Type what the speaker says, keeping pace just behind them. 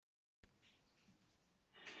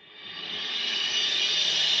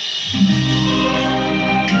Can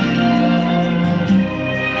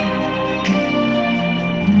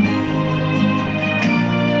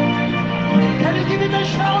you give him a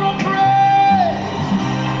shout of praise?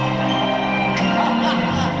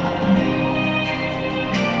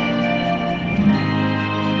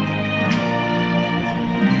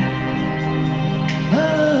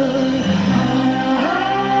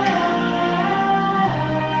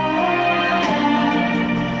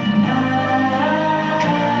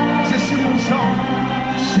 It's a simple song.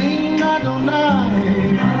 Sing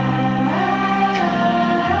Adonai.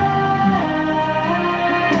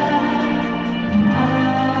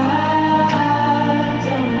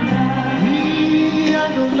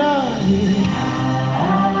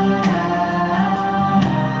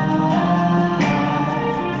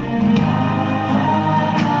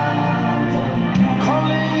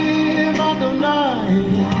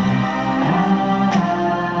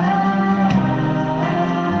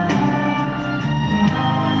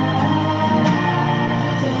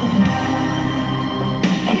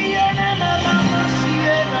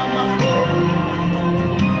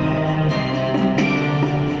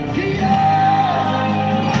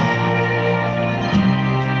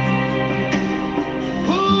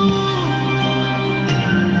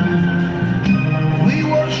 We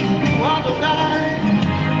worship you, Adonai.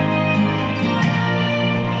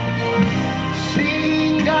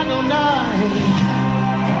 Sing Adonai.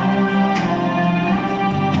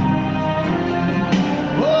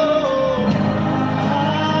 Oh,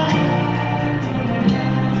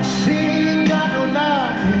 sing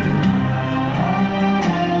Adonai.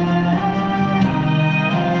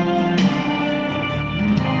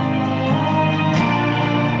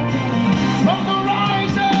 From the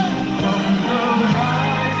rising,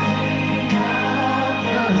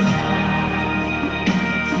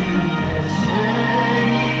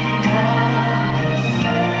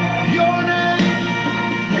 your name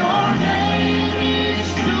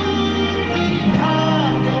is to be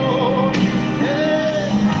hallowed.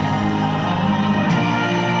 Yeah.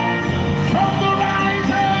 From the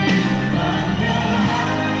rising,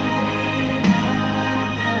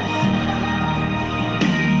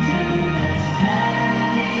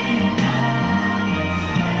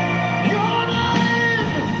 your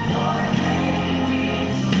name,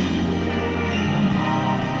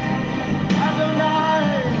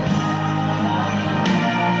 Adonai.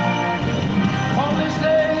 Call his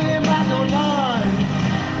name Adonai.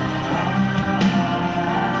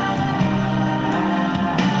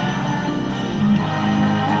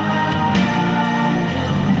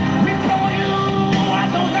 We call you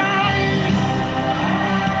Adonai.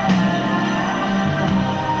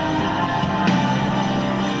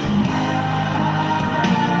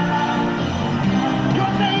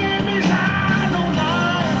 Your name is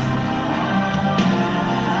Adonai.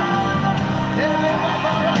 Ele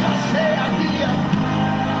Baba say Adia.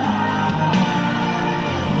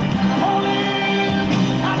 Call him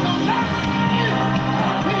Adonai.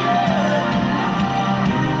 Yeah.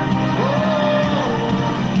 Oh,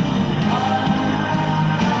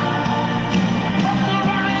 from the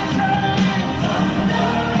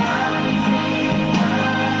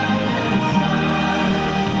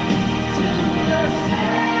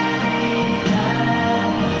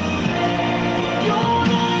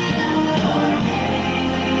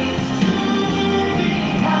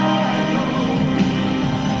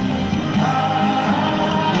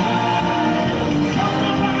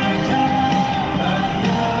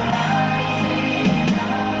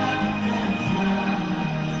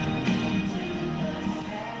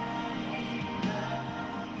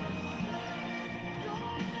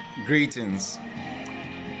Greetings.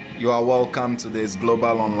 You are welcome to this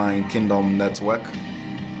Global Online Kingdom Network.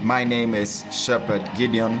 My name is Shepherd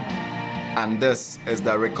Gideon, and this is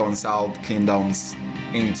the Reconciled Kingdoms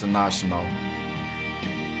International.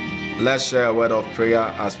 Let's share a word of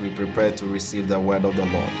prayer as we prepare to receive the word of the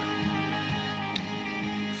Lord.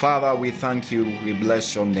 Father, we thank you. We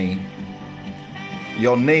bless your name.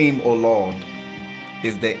 Your name, O Lord,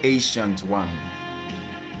 is the Ancient One.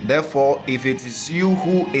 Therefore, if it is you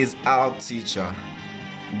who is our teacher,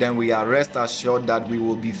 then we are rest assured that we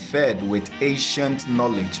will be fed with ancient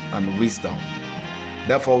knowledge and wisdom.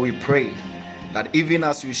 Therefore, we pray that even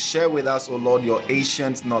as you share with us, O Lord, your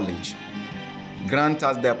ancient knowledge, grant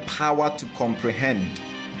us the power to comprehend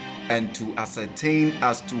and to ascertain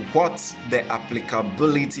as to what the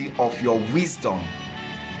applicability of your wisdom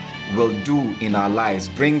will do in our lives,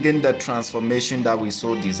 bringing the transformation that we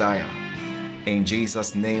so desire. In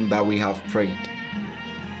Jesus' name that we have prayed.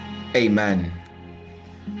 Amen.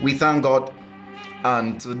 We thank God.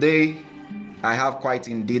 And today I have quite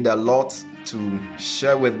indeed a lot to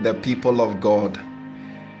share with the people of God.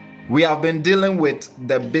 We have been dealing with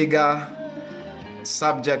the bigger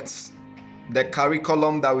subjects. The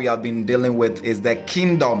curriculum that we have been dealing with is the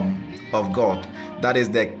kingdom of God. That is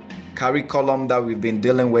the curriculum that we've been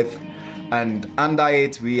dealing with. And under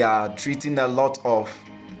it, we are treating a lot of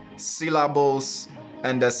syllables,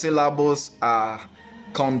 and the syllables are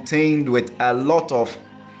contained with a lot of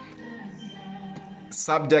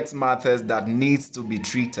subject matters that needs to be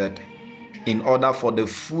treated in order for the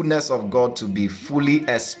fullness of God to be fully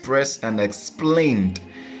expressed and explained,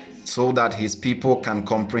 so that his people can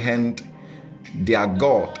comprehend their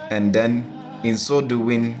God, and then in so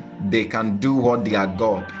doing they can do what their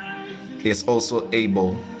God is also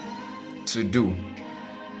able to do.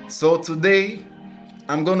 So today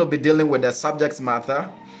I'm going to be dealing with the subject matter,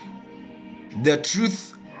 the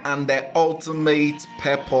truth and the ultimate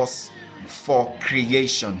purpose for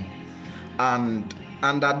creation. And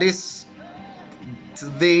under this,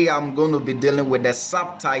 today I'm going to be dealing with the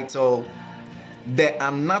subtitle, the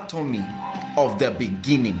anatomy of the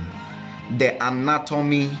beginning. The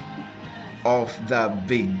anatomy of the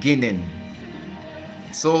beginning.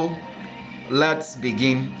 So let's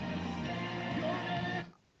begin.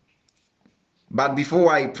 But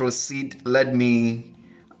before I proceed, let me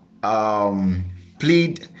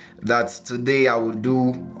plead that today I will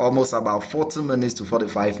do almost about 40 minutes to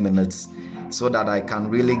 45 minutes, so that I can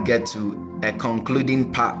really get to a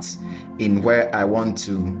concluding part in where I want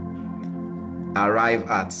to arrive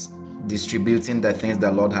at distributing the things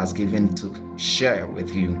the Lord has given to share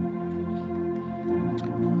with you.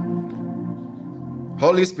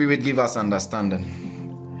 Holy Spirit, give us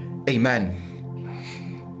understanding. Amen.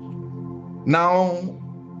 Now,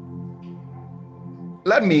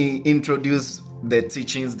 let me introduce the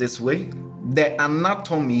teachings this way. The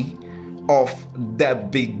anatomy of the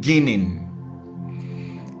beginning.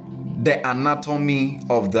 The anatomy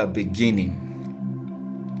of the beginning.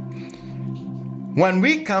 When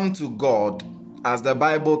we come to God, as the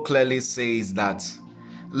Bible clearly says that,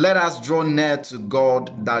 let us draw near to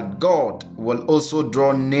God, that God will also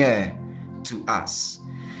draw near to us.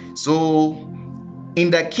 So, in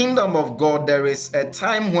the kingdom of God, there is a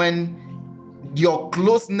time when your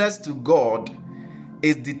closeness to God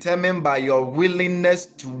is determined by your willingness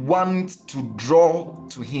to want to draw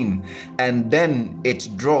to Him, and then it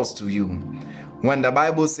draws to you. When the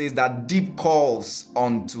Bible says that deep calls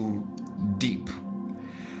unto deep.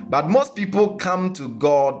 But most people come to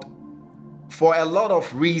God for a lot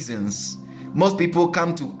of reasons. Most people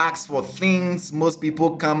come to ask for things. Most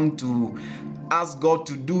people come to ask God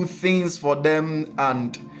to do things for them,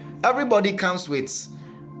 and everybody comes with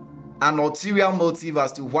an ulterior motive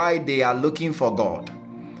as to why they are looking for God.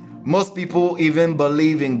 Most people even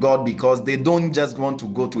believe in God because they don't just want to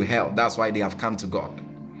go to hell. That's why they have come to God.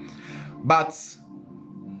 But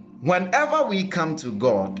whenever we come to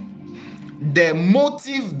God, the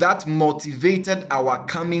motive that motivated our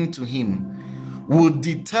coming to Him will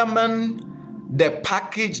determine the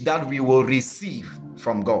package that we will receive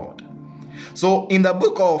from God. So in the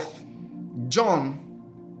book of John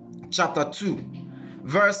chapter 2,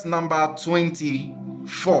 verse number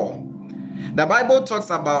 24, the Bible talks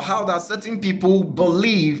about how that certain people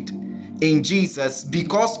believed in Jesus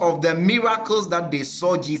because of the miracles that they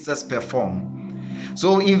saw Jesus perform.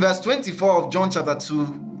 So in verse 24 of John chapter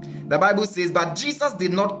 2, the Bible says, but Jesus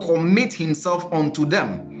did not commit himself unto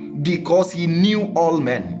them because he knew all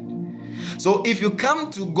men. So if you come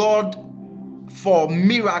to God for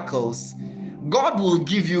miracles, God will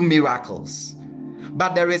give you miracles.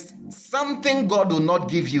 But there is something God will not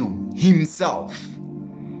give you, himself.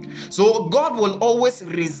 So God will always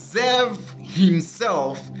reserve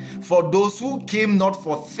himself for those who came not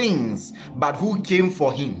for things, but who came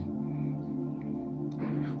for him.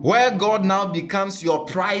 Where God now becomes your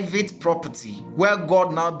private property, where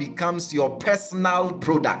God now becomes your personal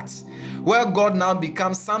product, where God now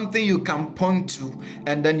becomes something you can point to,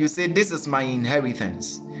 and then you say, this is my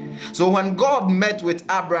inheritance. So when God met with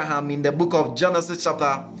Abraham in the book of Genesis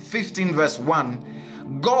chapter 15 verse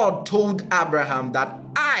 1, God told Abraham that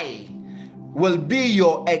I will be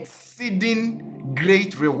your exceeding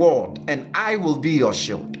great reward, and I will be your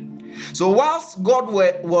shield. So whilst God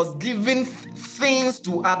was giving things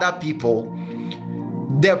to other people,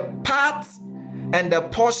 the part and the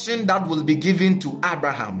portion that will be given to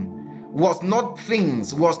Abraham was not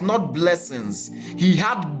things, was not blessings. He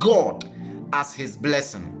had God as his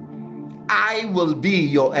blessing. I will be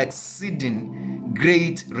your exceeding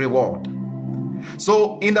great reward.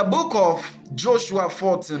 So in the book of Joshua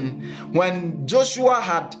 14, when Joshua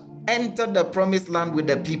had entered the promised land with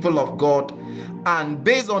the people of God, and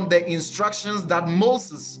based on the instructions that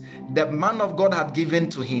Moses the man of God had given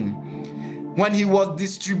to him, when he was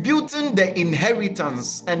distributing the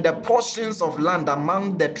inheritance and the portions of land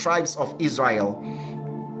among the tribes of Israel,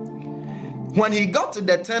 when he got to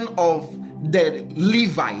the turn of the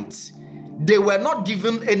Levites, they were not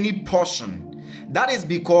given any portion. That is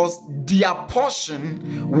because their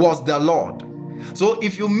portion was the Lord. So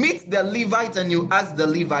if you meet the Levites and you ask the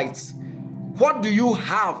Levites, what do you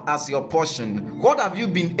have as your portion? What have you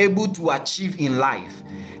been able to achieve in life?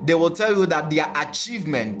 They will tell you that their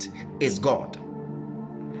achievement is God.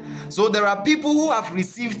 So there are people who have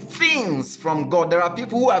received things from God. There are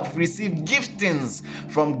people who have received giftings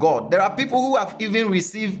from God. There are people who have even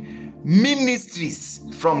received ministries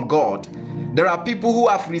from God. There are people who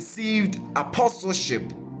have received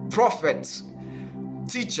apostleship, prophets,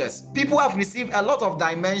 teachers. People have received a lot of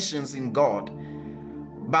dimensions in God.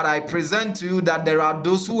 But I present to you that there are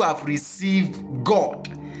those who have received God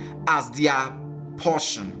as their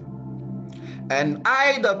portion. And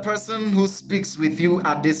I, the person who speaks with you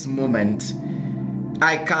at this moment,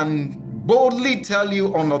 I can boldly tell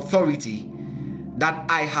you on authority that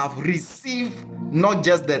I have received not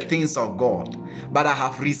just the things of God, but I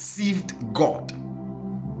have received God.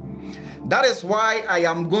 That is why I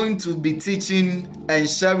am going to be teaching and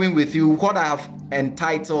sharing with you what I have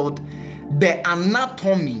entitled The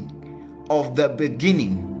Anatomy of the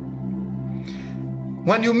Beginning.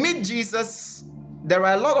 When you meet Jesus, there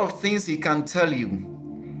are a lot of things he can tell you,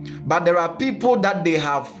 but there are people that they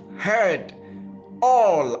have heard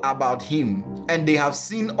all about him and they have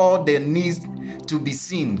seen all there needs to be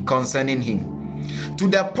seen concerning him, to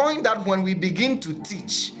the point that when we begin to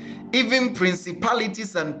teach, even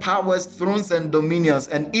principalities and powers, thrones and dominions,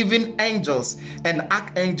 and even angels and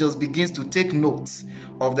archangels begins to take notes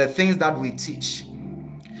of the things that we teach.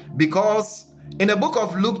 Because in the book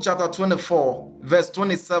of Luke chapter 24 verse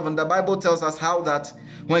 27, the Bible tells us how that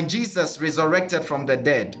when Jesus resurrected from the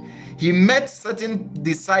dead, he met certain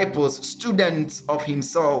disciples, students of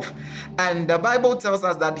himself, and the Bible tells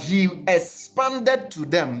us that he expanded to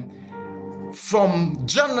them from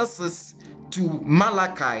Genesis to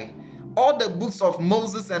Malachi, all the books of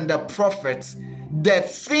Moses and the prophets, the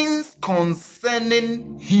things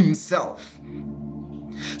concerning himself.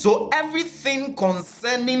 So everything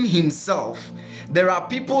concerning himself, there are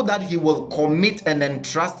people that he will commit and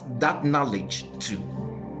entrust that knowledge to.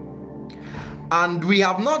 And we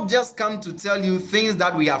have not just come to tell you things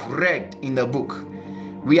that we have read in the book.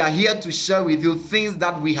 We are here to share with you things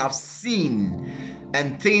that we have seen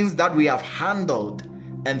and things that we have handled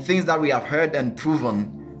and things that we have heard and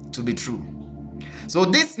proven to be true. So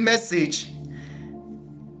this message,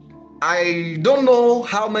 I don't know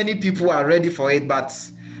how many people are ready for it, but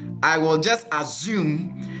I will just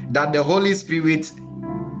assume that the Holy Spirit,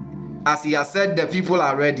 as he has said the people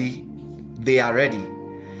are ready, they are ready.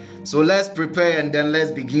 So let's prepare and then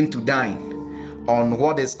let's begin to dine on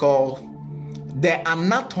what is called the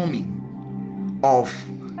anatomy of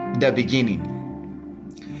the beginning.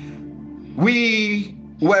 We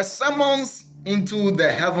were summoned into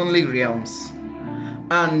the heavenly realms,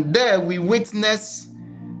 and there we witnessed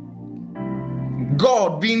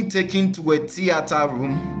God being taken to a theater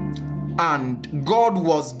room, and God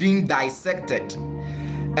was being dissected,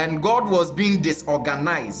 and God was being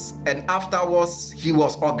disorganized, and afterwards he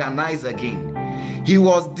was organized again. He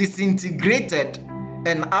was disintegrated,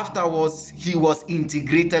 and afterwards he was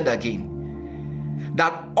integrated again.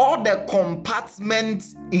 That all the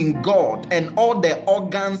compartments in God and all the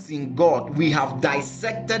organs in God, we have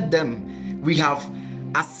dissected them, we have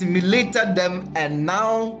assimilated them, and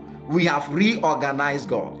now we have reorganized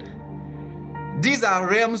God. These are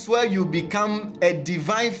realms where you become a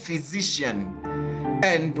divine physician,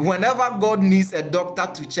 and whenever God needs a doctor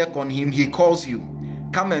to check on him, he calls you,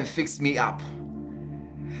 come and fix me up.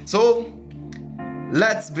 So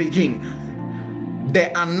let's begin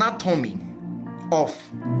the anatomy of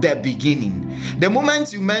the beginning. The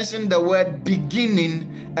moment you mention the word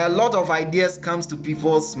beginning, a lot of ideas comes to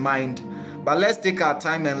people's mind, but let's take our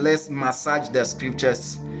time and let's massage the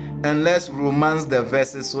scriptures and let's romance the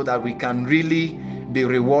verses so that we can really be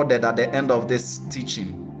rewarded at the end of this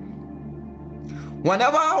teaching.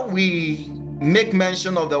 Whenever we make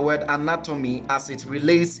mention of the word anatomy as it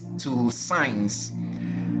relates to science,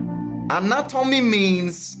 anatomy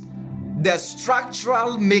means the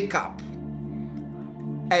structural makeup,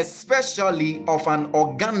 especially of an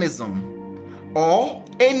organism or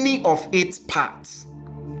any of its parts.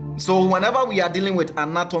 So whenever we are dealing with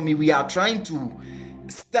anatomy, we are trying to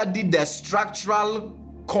study the structural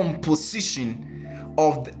composition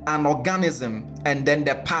of an organism and then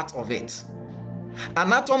the part of it.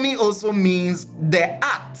 Anatomy also means the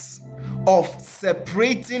art of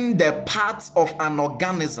separating the parts of an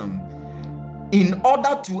organism in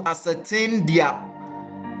order to ascertain their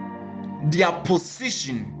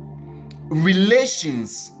position,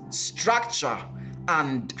 relations, structure,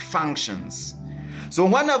 and functions. So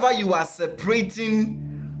whenever you are separating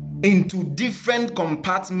into different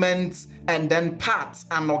compartments and then parts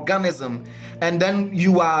an organism, and then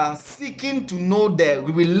you are seeking to know the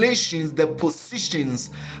relations, the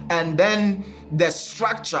positions, and then the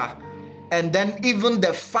structure, and then even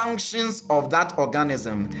the functions of that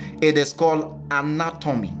organism, it is called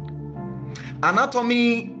anatomy.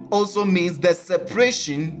 Anatomy also means the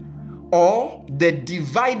separation or the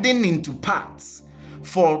dividing into parts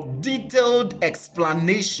for detailed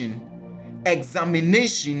explanation,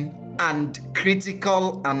 examination, and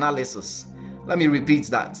critical analysis. Let me repeat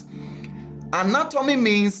that. Anatomy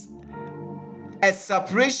means a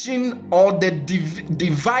separation or the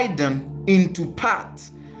dividing into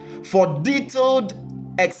parts for detailed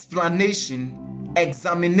explanation,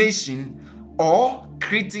 examination, or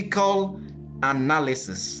critical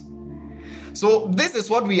analysis. So this is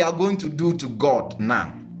what we are going to do to God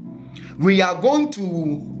now. We are going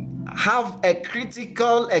to have a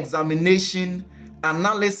critical examination,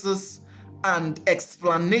 analysis, and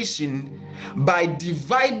explanation by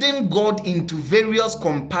dividing God into various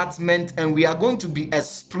compartments, and we are going to be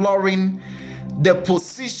exploring the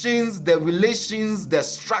positions, the relations, the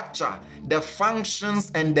structure, the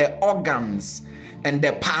functions, and the organs and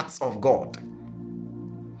the parts of God.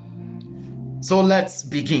 So let's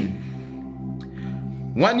begin.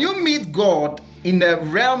 When you meet God in a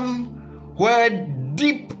realm where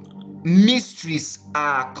deep mysteries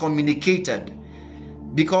are communicated,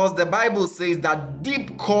 because the Bible says that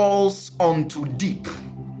deep calls unto deep.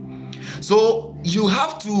 So you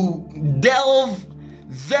have to delve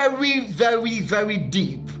very, very, very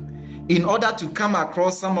deep in order to come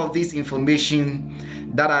across some of this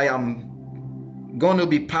information that I am going to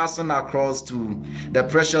be passing across to the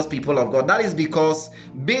precious people of God. That is because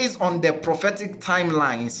based on the prophetic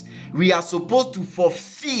timelines, we are supposed to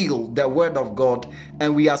fulfill the word of God,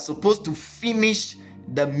 and we are supposed to finish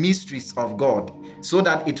the mysteries of God so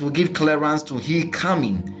that it will give clearance to He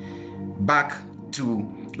coming back to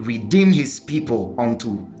redeem His people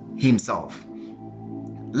unto Himself.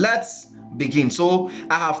 Let's begin. So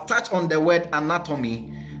I have touched on the word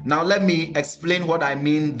anatomy. Now let me explain what I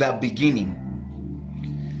mean the beginning.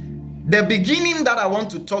 The beginning that I want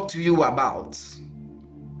to talk to you about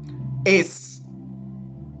is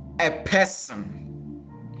a person.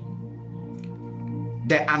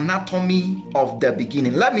 The anatomy of the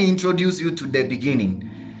beginning. Let me introduce you to the beginning,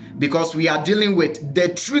 because we are dealing with the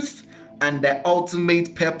truth and the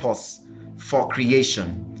ultimate purpose for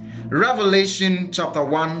creation. Revelation chapter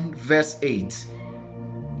 1 verse 8,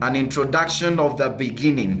 an introduction of the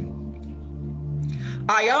beginning.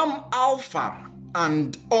 I am Alpha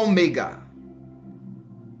and Omega.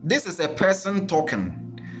 This is a person talking.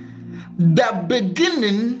 The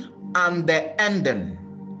beginning and the ending,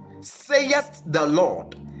 saith the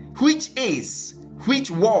Lord, which is,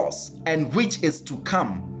 which was, and which is to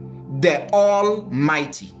come, the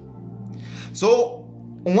Almighty. So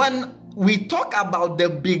when we talk about the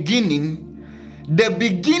beginning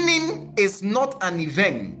is not an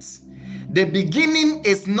event. The beginning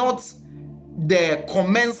is not the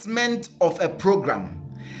commencement of a program.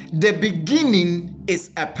 The beginning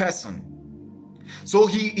is a person. So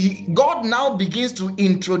God now begins to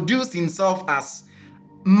introduce Himself as,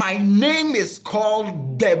 my name is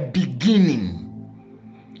called the beginning.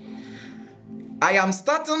 I am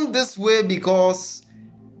starting this way because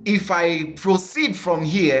if I proceed from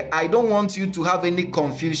here, I don't want you to have any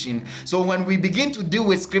confusion. So when we begin to deal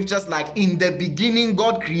with scriptures like in the beginning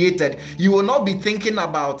God created, you will not be thinking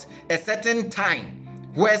about a certain time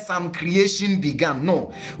where some creation began.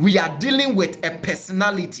 No, we are dealing with a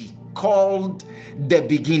personality called the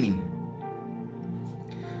beginning.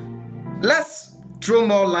 Let's throw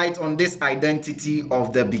more light on this identity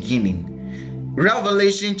of the beginning.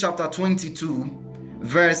 Revelation chapter 22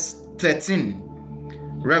 verse 13.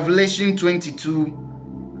 Revelation 22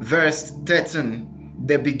 verse 13,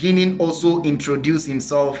 the beginning also introduced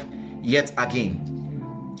Himself yet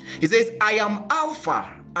again. He says, I am Alpha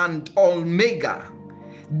and Omega,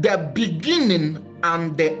 the beginning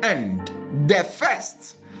and the end, the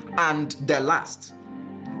first and the last.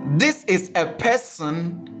 This is a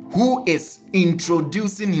person who is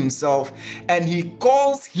introducing himself, and he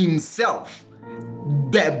calls himself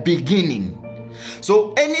the beginning.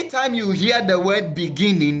 So anytime you hear the word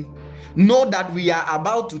beginning, know that we are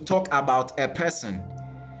about to talk about a person,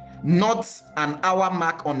 not an hour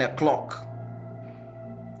mark on a clock.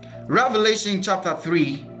 Revelation chapter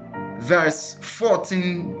 3 verse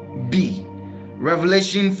 14b.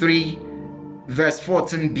 Revelation 3, verse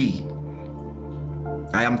 14b.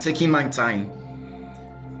 I am taking my time.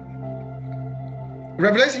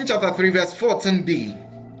 Revelation chapter 3, verse 14b.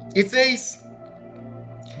 It says,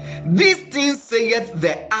 "These things saith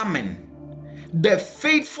the Amen, the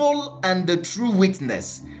faithful and the true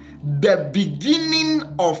witness, the beginning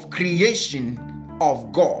of creation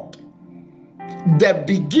of God." The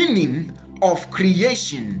beginning of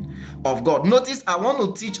creation of God. Notice, I want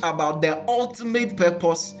to teach about the ultimate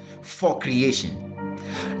purpose for creation.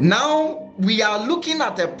 Now we are looking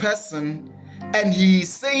at a person, and he is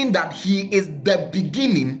saying that he is the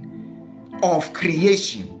beginning of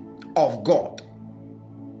creation of God.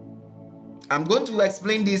 I'm going to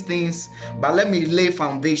explain these things, but let me lay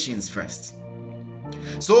foundations first.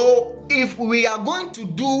 So if we are going to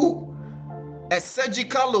do a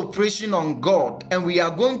surgical operation on God and we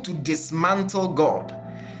are going to dismantle God,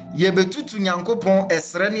 yebetutu nyankopon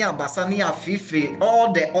esreni abasani afife,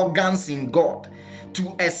 all the organs in God,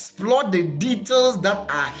 to explore the details that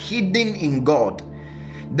are hidden in God,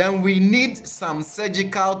 then we need some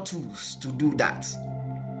surgical tools to do that.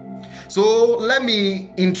 So let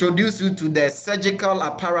me introduce you to the surgical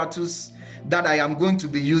apparatus that I am going to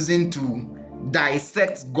be using to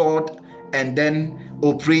dissect God and then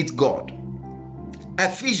operate God.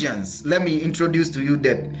 Ephesians, let me introduce to you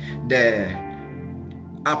the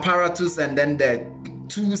apparatus and then the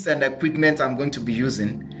tools and equipment I'm going to be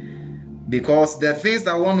using, because the things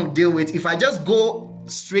I want to deal with, if I just go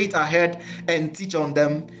straight ahead and teach on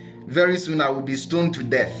them, very soon I will be stoned to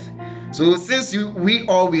death. So since we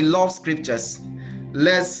love scriptures,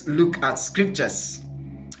 let's look at scriptures.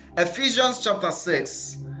 Ephesians chapter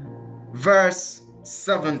 6, verse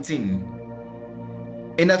 17.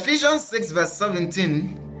 In Ephesians 6, verse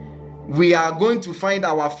 17, we are going to find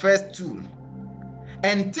our first tool.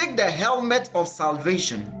 "And take the helmet of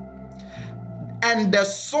salvation and the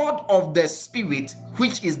sword of the Spirit,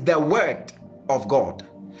 which is the word of God."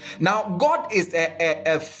 Now, God is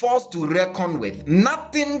a force to reckon with.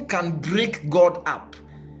 Nothing can break God up,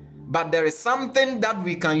 but there is something that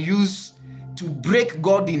we can use to break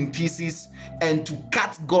God in pieces and to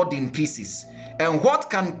cut God in pieces. And what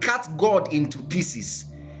can cut God into pieces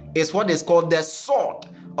is what is called the sword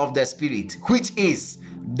of the Spirit, which is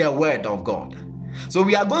the word of God. So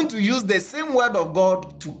we are going to use the same word of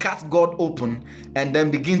God to cut God open and then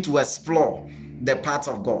begin to explore the parts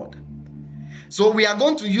of God. So we are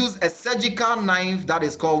going to use a surgical knife that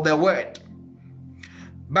is called the word.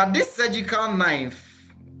 But this surgical knife,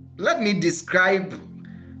 let me describe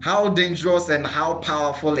how dangerous and how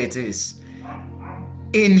powerful it is.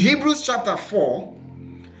 In Hebrews chapter 4,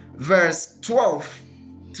 verse 12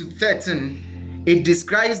 to 13, it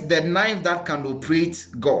describes the knife that can operate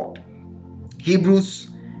God. Hebrews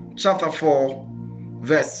chapter 4,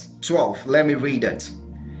 verse 12. Let me read it.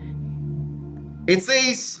 It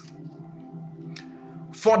says,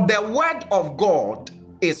 "For the word of God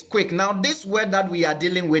is quick." Now, this word that we are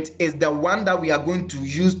dealing with is the one that we are going to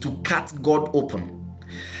use to cut God open.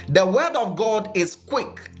 "The word of God is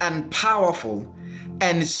quick and powerful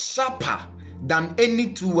and sharper than any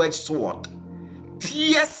two-edged sword,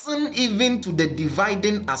 piercing even to the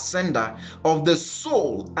dividing asunder of the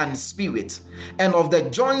soul and spirit, and of the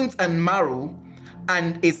joints and marrow,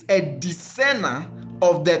 and is a discerner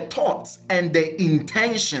of the thoughts and the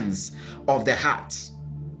intentions of the heart."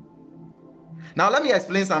 Now, let me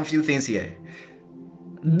explain some few things here.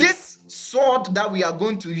 This sword that we are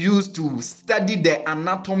going to use to study the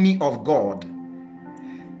anatomy of God,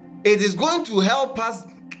 it is going to help us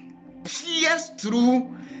pierce through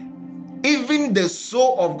even the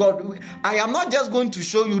soul of God. I am not just going to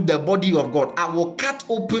show you the body of God. I will cut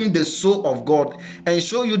open the soul of God and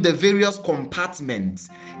show you the various compartments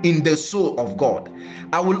in the soul of God.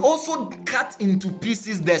 I will also cut into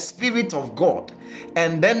pieces the Spirit of God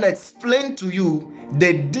and then explain to you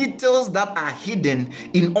the details that are hidden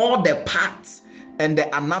in all the parts and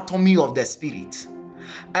the anatomy of the Spirit.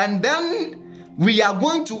 And then we are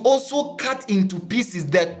going to also cut into pieces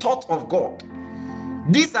the thought of God.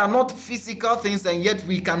 These are not physical things, and yet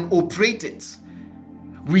we can operate it.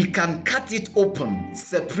 We can cut it open,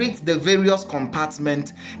 separate the various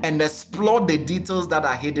compartments, and explore the details that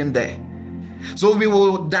are hidden there. So we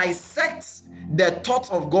will dissect the thoughts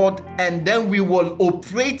of God, and then we will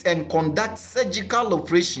operate and conduct surgical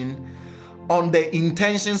operation on the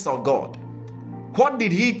intentions of God. What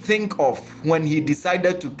did he think of when he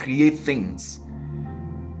decided to create things?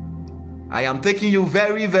 I am taking you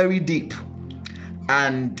very, very deep.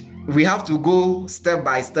 And we have to go step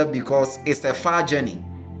by step because it's a far journey.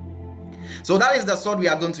 So that is the sword we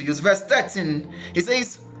are going to use. Verse 13, it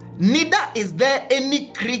says, neither is there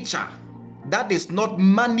any creature that is not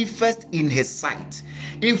manifest in his sight.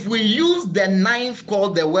 If we use the knife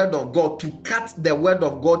called the word of God to cut the word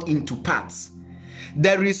of God into parts,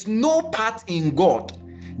 there is no part in God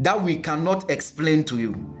that we cannot explain to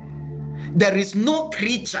you. There is no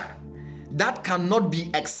creature that cannot be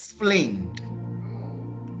explained.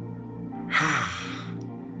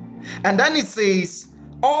 And then it says,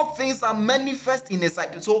 all things are manifest in his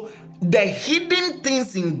sight. So the hidden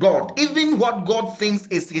things in God, even what God thinks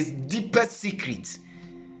is his deepest secret,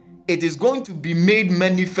 it is going to be made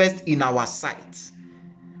manifest in our sight.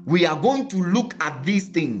 We are going to look at these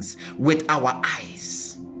things with our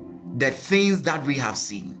eyes, the things that we have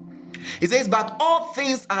seen. It says, but all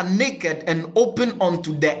things are naked and open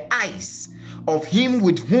unto the eyes of him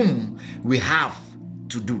with whom we have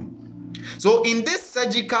to do. So in this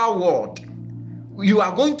surgical ward, you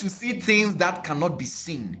are going to see things that cannot be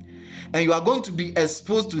seen, and you are going to be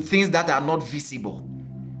exposed to things that are not visible.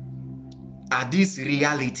 Are these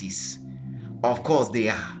realities? Of course they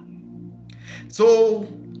are. So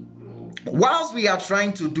whilst we are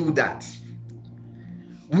trying to do that,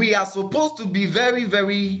 we are supposed to be very,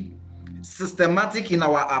 very systematic in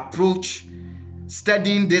our approach,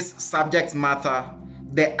 studying this subject matter,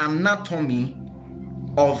 the anatomy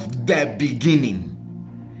of the beginning.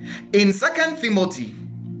 In 2 Timothy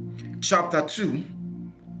chapter 2,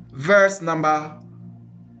 verse number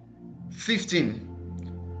 15,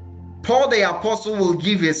 Paul the apostle will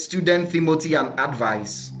give his student Timothy an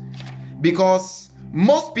advice, because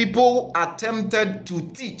most people attempted to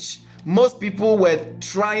teach, most people were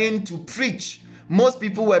trying to preach, most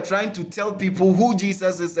people were trying to tell people who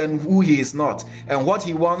Jesus is and who he is not, and what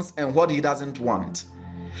he wants and what he doesn't want.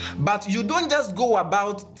 But you don't just go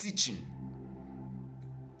about teaching.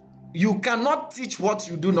 You cannot teach what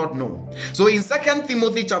you do not know. So in 2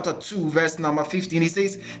 Timothy chapter 2, verse number 15, he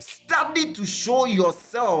says, study to show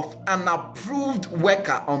yourself an approved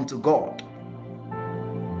worker unto God.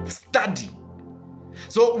 Study.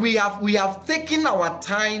 So we have taken our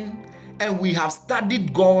time and we have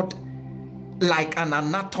studied God like an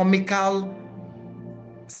anatomical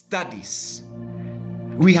studies.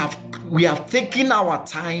 We have taken our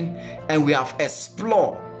time and we have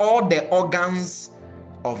explored all the organs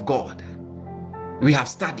of God. We have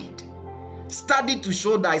studied to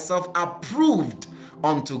show thyself approved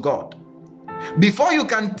unto God. Before you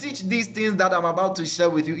can teach these things that I'm about to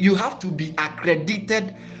share with you, you have to be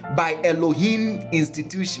accredited by Elohim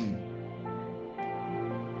institution.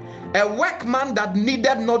 A workman that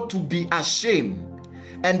needed not to be ashamed.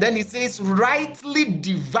 And then he says, rightly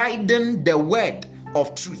dividing the word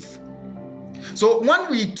of truth. So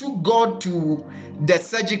when we took God to the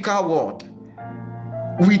surgical ward,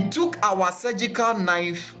 we took our surgical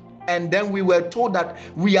knife, and then we were told that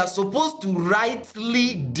we are supposed to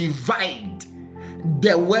rightly divide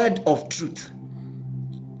the word of truth.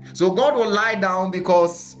 So God will lie down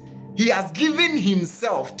because he has given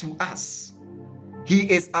himself to us. He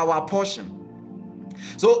is our portion.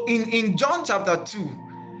 So in John chapter 2,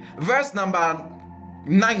 verse number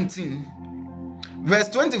 19, verse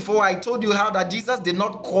 24, I told you how that Jesus did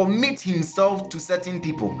not commit himself to certain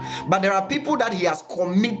people, but there are people that he has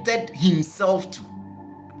committed himself to.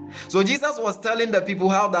 So Jesus was telling the people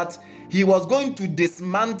how that he was going to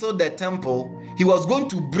dismantle the temple, he was going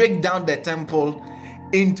to break down the temple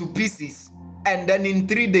into pieces, and then in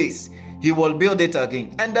 3 days he will build it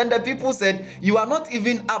again. And then the people said, you are not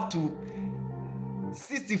even up to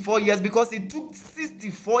 64 years, because it took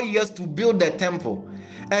 64 years to build the temple,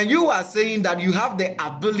 and you are saying that you have the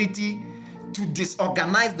ability to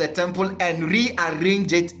disorganize the temple and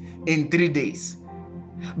rearrange it in 3 days.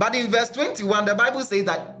 But in verse 21, the Bible says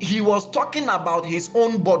that he was talking about his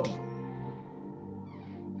own body.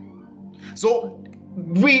 So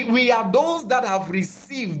we are those that have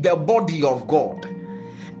received the body of God,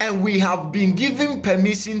 and we have been given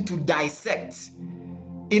permission to dissect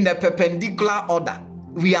in a perpendicular order.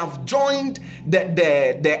 We have joined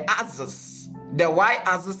the axis, the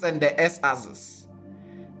y-axis and the s-axis,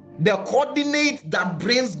 the coordinates that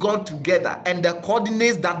brings God together and the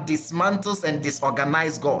coordinates that dismantles and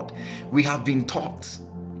disorganizes God. We have been taught.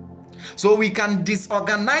 So we can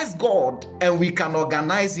disorganize God and we can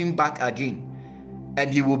organize him back again,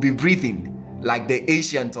 and he will be breathing like the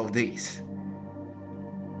Ancient of Days.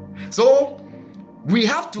 So we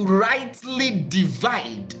have to rightly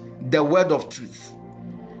divide the word of truth,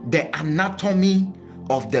 the anatomy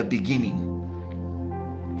of the beginning.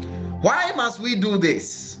 Why must we do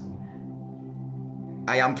this?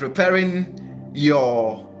 I am preparing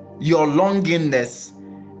your longingness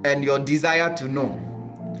and your desire to know.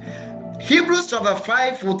 Hebrews chapter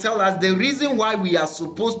 5 will tell us the reason why we are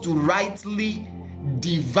supposed to rightly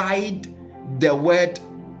divide the word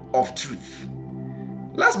of truth.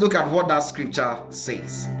 Let's look at what that scripture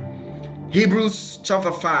says. Hebrews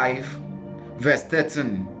chapter 5 verse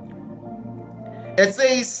 13. It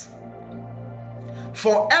says,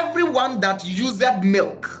 "For everyone that useth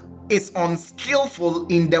milk is unskillful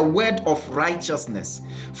in the word of righteousness,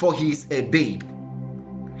 for he is a babe."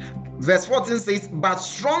 Verse 14 says, "But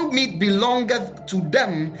strong meat belongeth to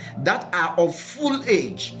them that are of full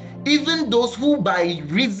age, even those who by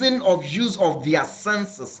reason of use of their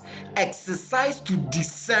senses exercise to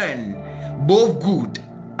discern both good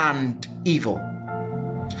and evil."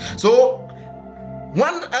 So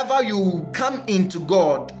whenever you come into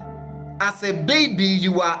God as a baby,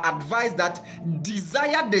 you are advised that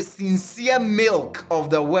desire the sincere milk of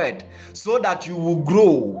the word so that you will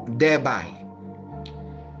grow thereby.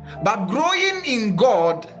 But growing in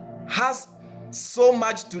God has so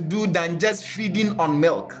much to do than just feeding on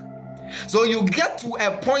milk. So you get to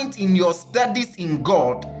a point in your studies in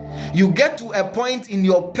God, you get to a point in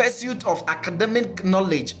your pursuit of academic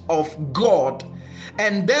knowledge of God,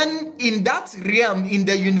 and then in that realm, in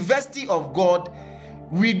the university of God,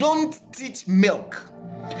 we don't teach milk.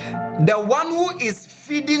 The one who is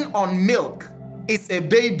feeding on milk is a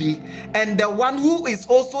baby, and the one who is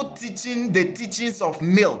also teaching the teachings of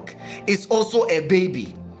milk is also a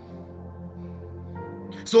baby.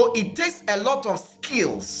 So it takes a lot of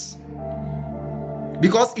skills,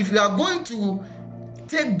 because if you are going to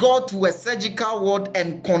take God to a surgical ward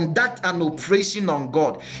and conduct an operation on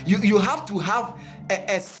God, you have to have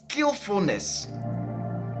a skillfulness.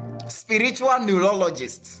 Spiritual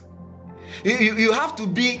neurologist, you have to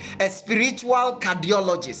be a spiritual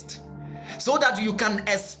cardiologist, so that you can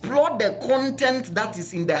explore the content that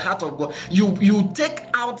is in the heart of God. You take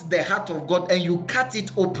out the heart of God and you cut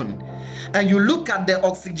it open, and you look at the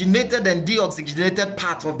oxygenated and deoxygenated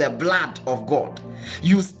part of the blood of God.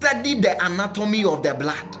 You study the anatomy of the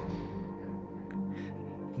blood.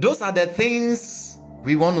 Those are the things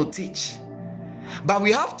we want to teach, but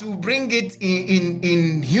we have to bring it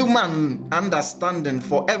in human understanding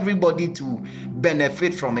for everybody to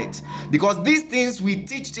benefit from it, because these things we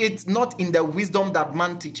teach it not in the wisdom that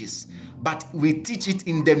man teaches, but we teach it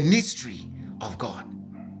in the mystery of God.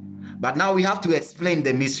 But now we have to explain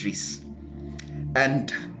the mysteries,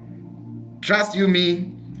 and trust you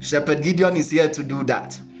me, Shepherd Gideon is here to do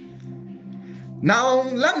that. Now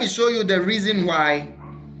let me show you the reason why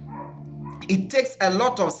it takes a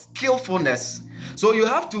lot of skillfulness. So you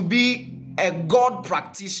have to be a God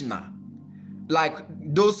practitioner. Like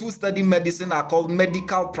those who study medicine are called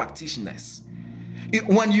medical practitioners.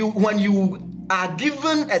 When you are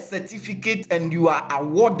given a certificate and you are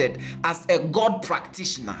awarded as a God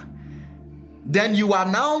practitioner, then you are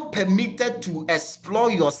now permitted to explore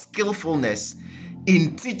your skillfulness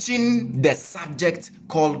in teaching the subject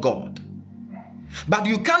called God. But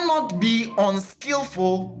you cannot be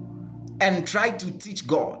unskillful and try to teach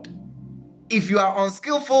God. If you are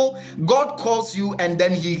unskillful, God calls you and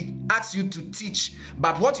then he asks you to teach,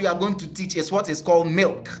 but what you are going to teach is what is called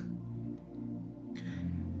milk.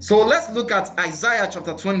 So let's look at Isaiah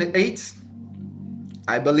chapter 28.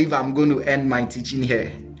 I believe I'm going to end my teaching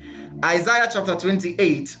here. Isaiah chapter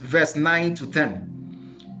 28 verse 9 to 10.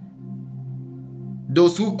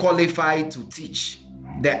 Those who qualify to teach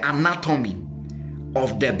the anatomy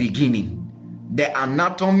of the beginning, the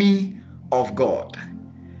anatomy of God.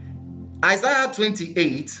 Isaiah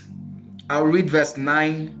 28, I'll read verse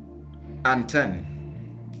 9 and 10.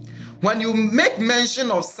 When you make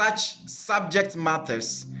mention of such subject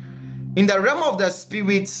matters, in the realm of the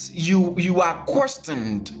spirits, you are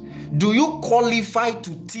questioned. Do you qualify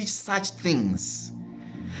to teach such things?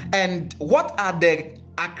 And what are the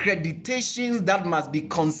accreditations that must be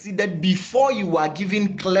considered before you are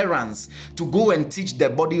given clearance to go and teach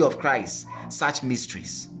the body of Christ such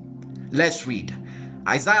mysteries? Let's read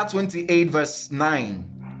Isaiah 28 verse 9.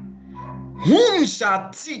 Whom shall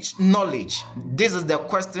teach knowledge? This is the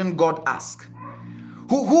question God asked.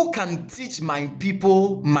 Who can teach my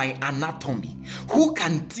people my anatomy? Who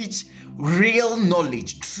can teach real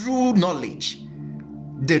knowledge, true knowledge,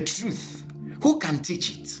 the truth? Who can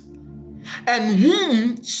teach it? And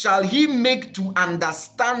whom shall he make to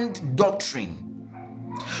understand doctrine?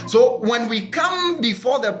 So when we come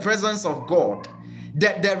before the presence of God,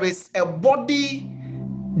 there is a body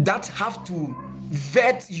that have to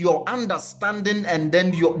vet your understanding and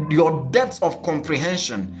then your depth of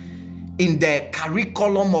comprehension in the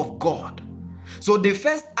curriculum of God. So they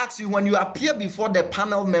first ask you, when you appear before the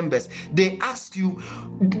panel members, they ask you,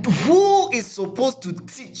 who is supposed to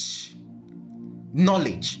teach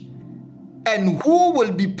knowledge? And who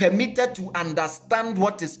will be permitted to understand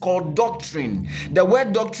what is called doctrine? The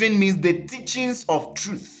word doctrine means the teachings of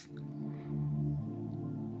truth.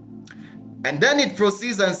 And then it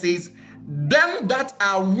proceeds and says, them that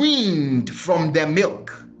are weaned from the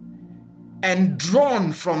milk and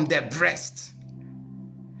drawn from the breast.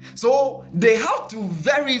 So they have to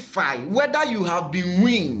verify whether you have been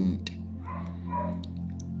weaned.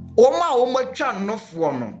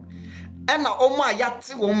 Ena oma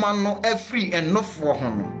yati oma no free and no for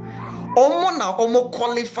hono. Omo na omo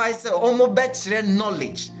qualify say omo betre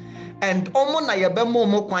knowledge. And omo na yebemo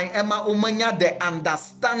omo kwan ema omanya the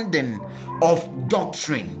understanding of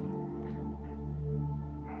doctrine.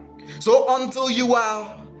 So until you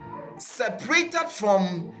are separated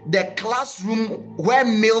from the classroom where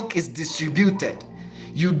milk is distributed,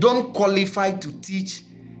 you don't qualify to teach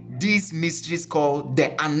these mysteries called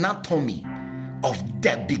the anatomy of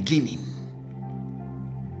the beginning.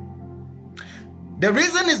 The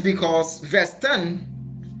reason is because verse 10,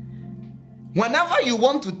 whenever you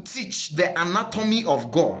want to teach the anatomy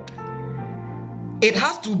of God, it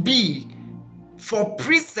has to be for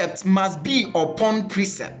precepts must be upon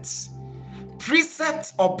precepts,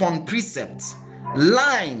 precept upon precept,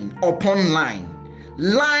 line upon line,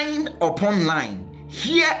 line upon line,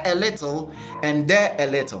 here a little and there a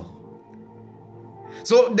little.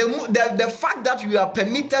 So the fact that you are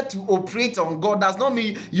permitted to operate on God does not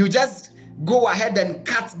mean you just go ahead and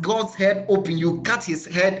cut God's head open. You cut his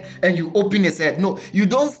head and you open his head. No, you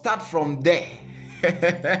don't start from there.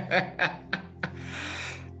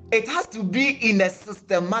 It has to be in a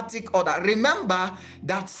systematic order. Remember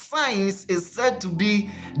that science is said to be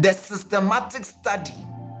the systematic study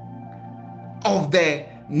of the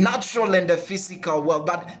natural and the physical world,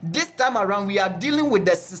 but this time around we are dealing with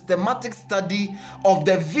the systematic study of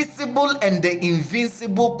the visible and the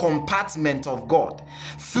invisible compartment of God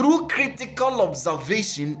through critical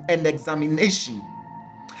observation and examination,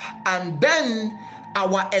 and then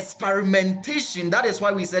our experimentation. That is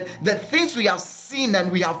why we said the things we have seen and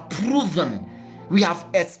we have proven, we have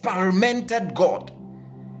experimented God.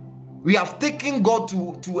 We have taken God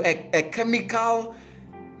to a chemical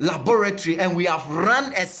laboratory and we have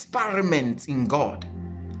run experiments in God.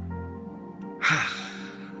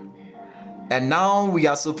 And now we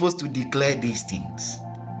are supposed to declare these things.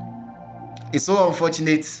 It's so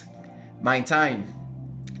unfortunate. My time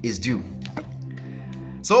is due.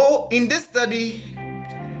 So in this study,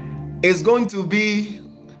 it's going to be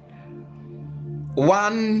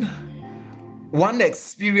one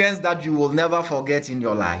experience that you will never forget in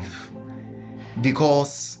your life,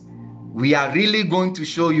 because we are really going to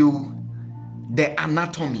show you the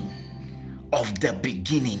anatomy of the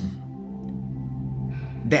beginning.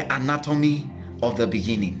 The anatomy of the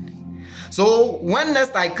beginning. So when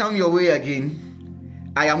next I come your way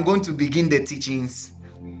again, I am going to begin the teachings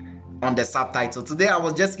on the subtitle. Today I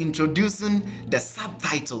was just introducing the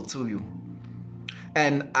subtitle to you,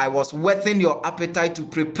 and I was whetting your appetite to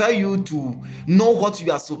prepare you to know what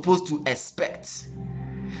you are supposed to expect.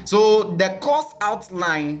 So the course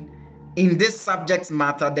outline in this subject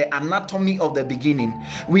matter, the anatomy of the beginning,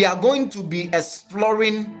 we are going to be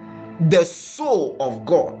exploring the soul of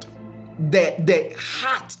God, the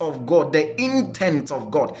heart of God, the intent of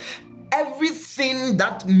God, everything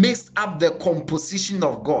that makes up the composition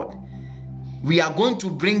of God. We are going to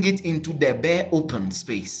bring it into the bare open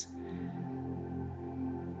space.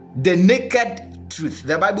 The naked truth.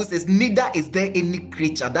 The Bible says, neither is there any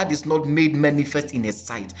creature that is not made manifest in his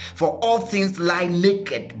sight, for all things lie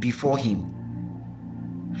naked before him.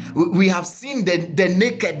 We have seen the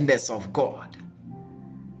nakedness of God,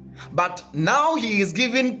 but now he is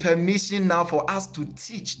giving permission now for us to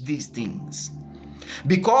teach these things,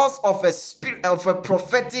 because of a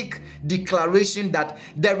prophetic declaration that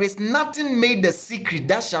there is nothing made a secret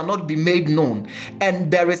that shall not be made known, and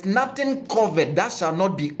there is nothing covered that shall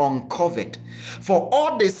not be uncovered. For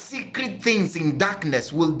all the secret things in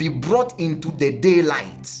darkness will be brought into the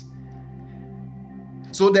daylight.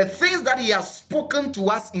 So the things that he has spoken to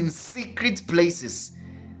us in secret places,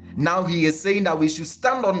 now he is saying that we should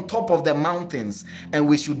stand on top of the mountains and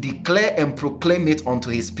we should declare and proclaim it unto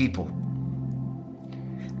his people.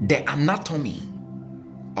 The anatomy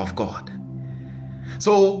of God.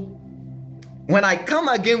 So when I come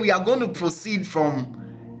again, we are going to proceed from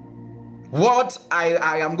what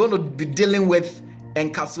I am going to be dealing with,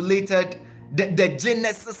 encapsulated the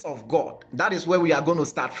genesis of God. That is where we are going to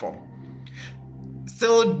start from.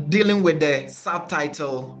 Still dealing with the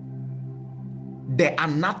subtitle, the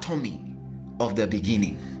anatomy of the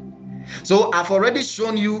beginning. So I've already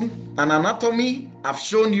shown you an anatomy. I've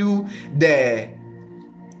shown you the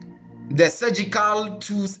the surgical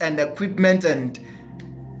tools and equipment and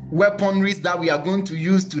weaponry that we are going to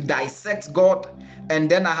use to dissect God. And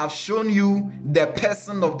then I have shown you the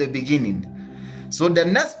person of the beginning. So the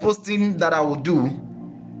next posting that I will do,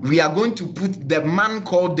 we are going to put the man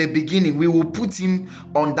called the beginning. We will put him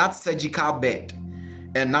on that surgical bed.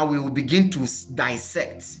 And now we will begin to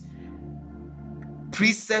dissect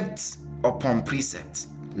precept upon precept,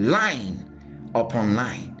 line upon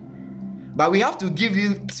line. But we have to give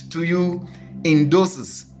it to you in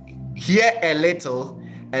doses. Here a little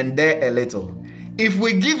and there a little. If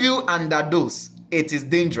we give you underdose, it is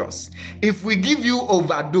dangerous. If we give you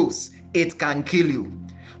overdose, it can kill you.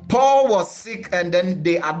 Paul was sick and then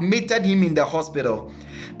they admitted him in the hospital.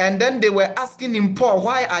 And then they were asking him, Paul,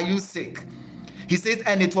 why are you sick? He says,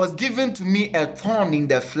 and it was given to me a thorn in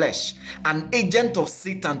the flesh, an agent of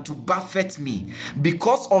Satan to buffet me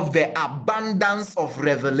because of the abundance of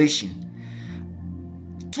revelation.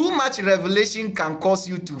 Too much revelation can cause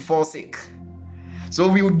you to fall sick. So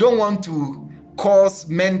we don't want to cause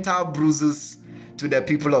mental bruises to the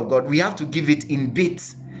people of God. We have to give it in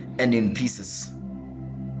bits and in pieces.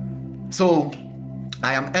 So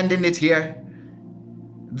I am ending it here.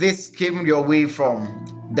 This came your way from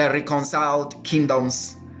the Reconciled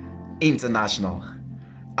Kingdoms International,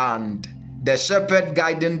 and the shepherd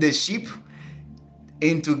guiding the sheep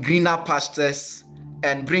into greener pastures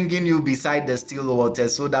and bringing you beside the still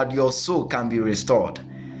waters so that your soul can be restored.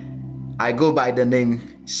 I go by the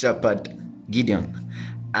name Shepherd Gideon,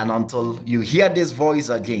 and until you hear this voice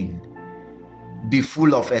again, be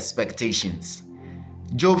full of expectations.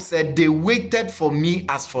 Job said, they waited for me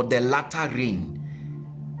as for the latter rain,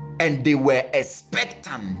 and they were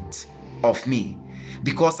expectant of me,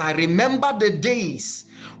 because I remember the days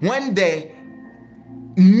when the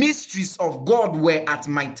mysteries of God were at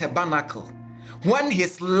my tabernacle, when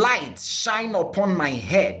his light shine upon my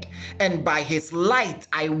head, and by his light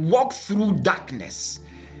I walked through darkness,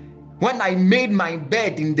 when I made my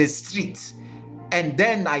bed in the street, and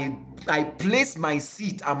then I placed my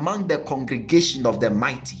seat among the congregation of the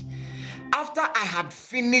mighty. After I had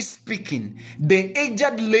finished speaking, the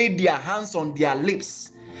aged laid their hands on their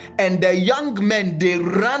lips, and the young men, they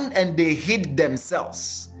ran and they hid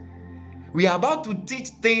themselves. We are about to teach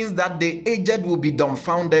things that the aged will be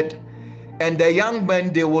dumbfounded, and the young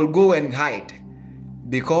men, they will go and hide,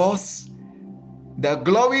 because the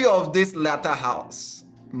glory of this latter house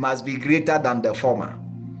must be greater than the former.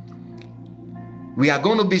 We are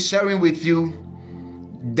going to be sharing with you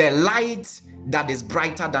the light that is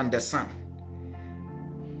brighter than the sun.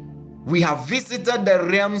 We have visited the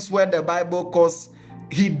realms where the Bible calls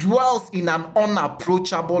he dwells in an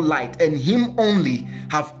unapproachable light, and him only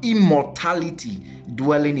have immortality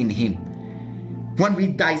dwelling in him. When we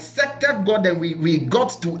dissected God, and we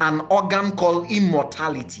got to an organ called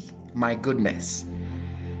immortality, my goodness,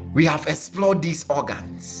 we have explored these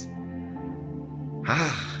organs.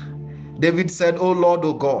 David said, oh Lord,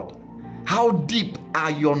 oh God, how deep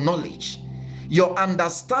are your knowledge? Your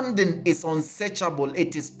understanding is unsearchable.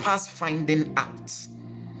 It is past finding out.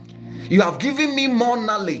 You have given me more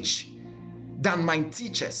knowledge than my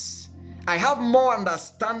teachers. I have more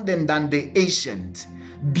understanding than the ancient,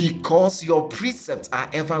 because your precepts are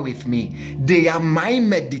ever with me. They are my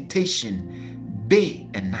meditation day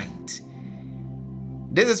and night.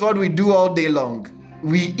 This is what we do all day long.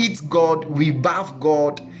 We eat God, we bath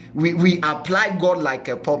God, we apply God like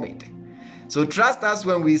a pomade. So trust us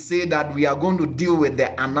when we say that we are going to deal with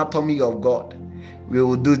the anatomy of God. We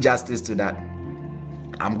will do justice to that.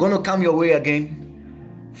 I'm going to come your way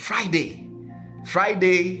again Friday.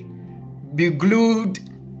 Be glued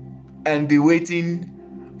and be waiting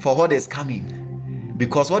for what is coming,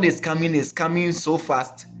 because what is coming so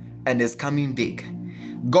fast and is coming big.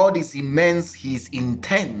 God is immense, he is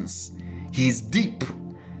intense, he is deep,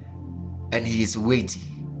 and he is weighty.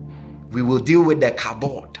 We will deal with the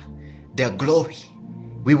kabod, the glory.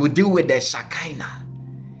 We will deal with the Shekinah,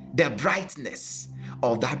 the brightness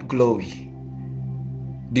of that glory.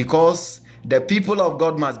 Because the people of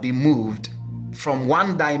God must be moved from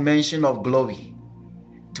one dimension of glory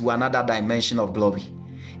to another dimension of glory.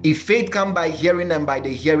 If faith comes by hearing and by the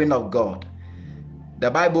hearing of God, the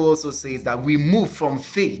Bible also says that we move from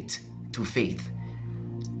faith to faith.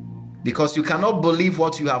 Because you cannot believe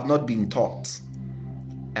what you have not been taught.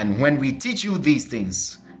 And when we teach you these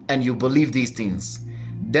things and you believe these things,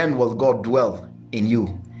 then will God dwell in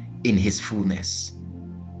you in his fullness.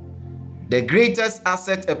 The greatest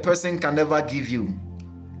asset a person can ever give you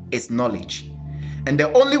is knowledge. And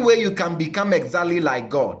the only way you can become exactly like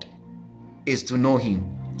God is to know him.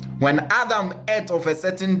 When Adam ate of a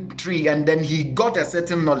certain tree and then he got a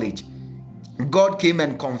certain knowledge, God came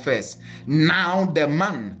and confessed. Now the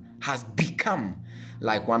man has become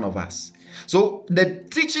like one of us. So the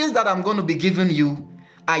teachings that I'm going to be giving you,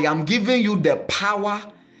 I am giving you the power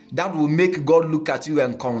that will make God look at you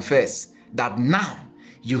and confess that now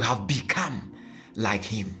you have become like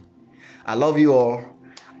him. I love you all,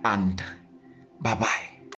 and bye-bye.